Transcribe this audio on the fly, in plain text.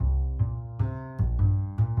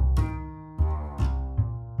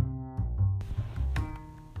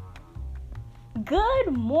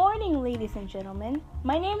Good morning, ladies and gentlemen.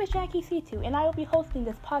 My name is Jackie C2, and I will be hosting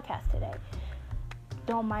this podcast today.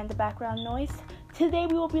 Don't mind the background noise. Today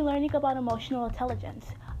we will be learning about emotional intelligence.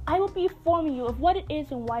 I will be informing you of what it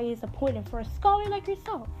is and why it is important for a scholar like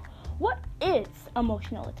yourself. What is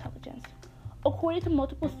emotional intelligence? According to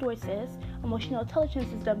multiple sources, emotional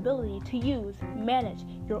intelligence is the ability to manage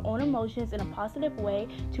your own emotions in a positive way,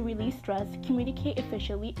 to release stress, communicate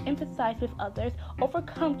efficiently, empathize with others,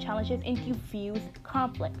 overcome challenges, and diffuse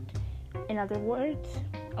conflict. In other words,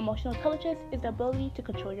 emotional intelligence is the ability to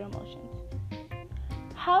control your emotions.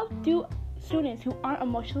 How do students who aren't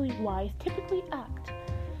emotionally wise typically act?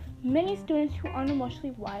 Many students who aren't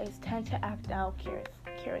emotionally wise tend to act out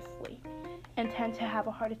carelessly and tend to have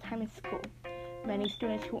a harder time in school. Many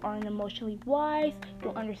students who aren't emotionally wise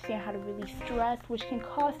don't understand how to release stress, which can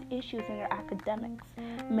cause issues in their academics.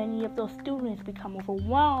 Many of those students become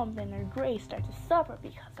overwhelmed and their grades start to suffer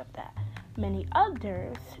because of that. Many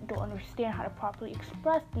others don't understand how to properly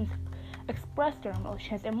express their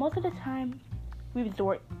emotions, and most of the time we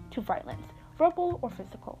resort to violence, verbal or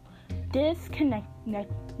physical. This can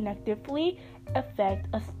negatively affect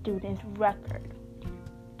a student's record.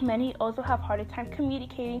 Many also have a harder time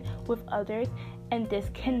communicating with others, and this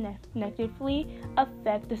can negatively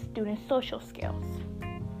affect the student's social skills.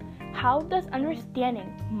 How does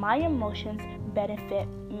understanding my emotions benefit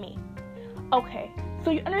me? Okay, so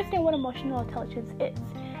you understand what emotional intelligence is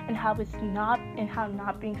and how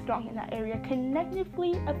not being strong in that area can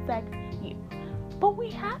negatively affect you. But we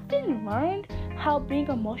haven't learned how being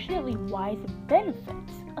emotionally wise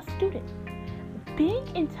benefits a student. Being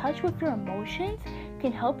in touch with your emotions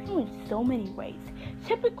can help you in so many ways.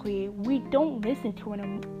 Typically, we don't listen to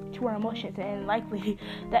our emotions, and likely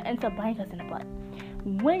that ends up biting us in the butt.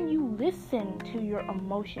 When you listen to your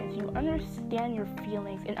emotions, you understand your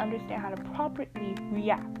feelings and understand how to properly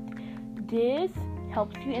react. This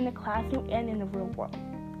helps you in the classroom and in the real world.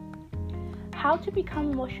 How to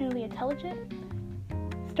become emotionally intelligent?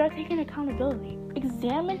 Start taking accountability.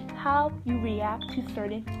 Examine how you react to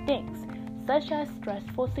certain things, such as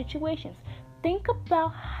stressful situations. Think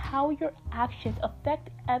about how your actions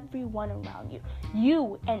affect everyone around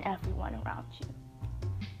you and everyone around you.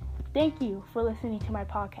 Thank you for listening to my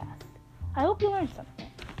podcast. I hope you learned something.